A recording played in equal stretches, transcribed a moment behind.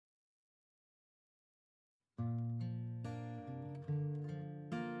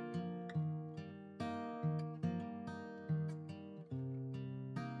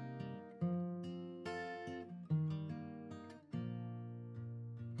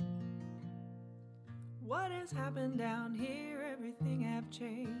What has happened down here? Everything have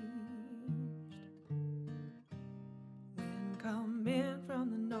changed. Wind come in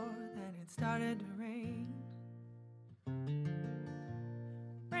from the north and it started to rain.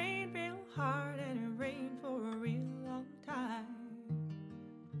 Rained real hard and it rained for a real long time.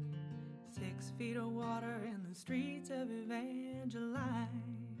 6 feet of water in the streets of Evangeline,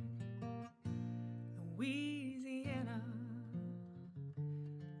 Louisiana,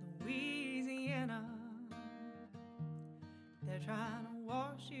 Louisiana. They're trying to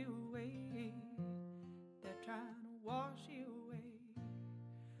wash you away. They're trying to wash you away.